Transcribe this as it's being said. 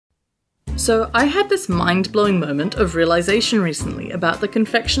So I had this mind-blowing moment of realization recently about the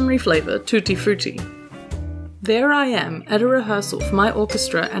confectionery flavour tutti frutti. There I am at a rehearsal for my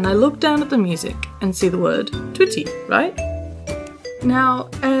orchestra and I look down at the music and see the word tutti, right? Now,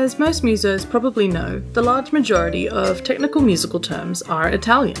 as most musos probably know, the large majority of technical musical terms are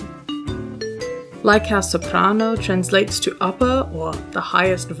Italian. Like how soprano translates to upper or the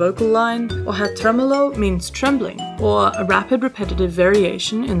highest vocal line, or how tremolo means trembling, or a rapid repetitive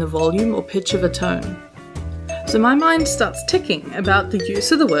variation in the volume or pitch of a tone. So my mind starts ticking about the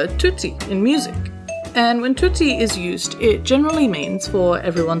use of the word tutti in music. And when tutti is used, it generally means for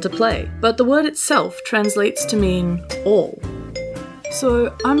everyone to play, but the word itself translates to mean all.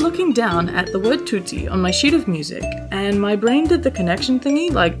 So I'm looking down at the word tutti on my sheet of music, and my brain did the connection thingy,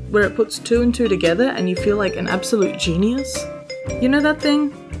 like where it puts two and two together and you feel like an absolute genius. You know that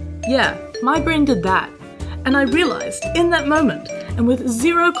thing? Yeah, my brain did that. And I realized in that moment, and with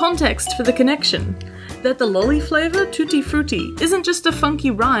zero context for the connection, that the lolly flavour tutti frutti isn't just a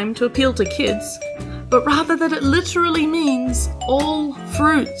funky rhyme to appeal to kids, but rather that it literally means all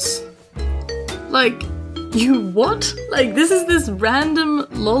fruits. Like, you what? Like, this is this random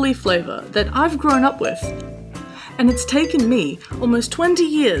lolly flavour that I've grown up with. And it's taken me almost 20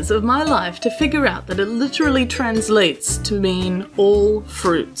 years of my life to figure out that it literally translates to mean all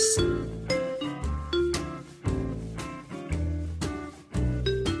fruits.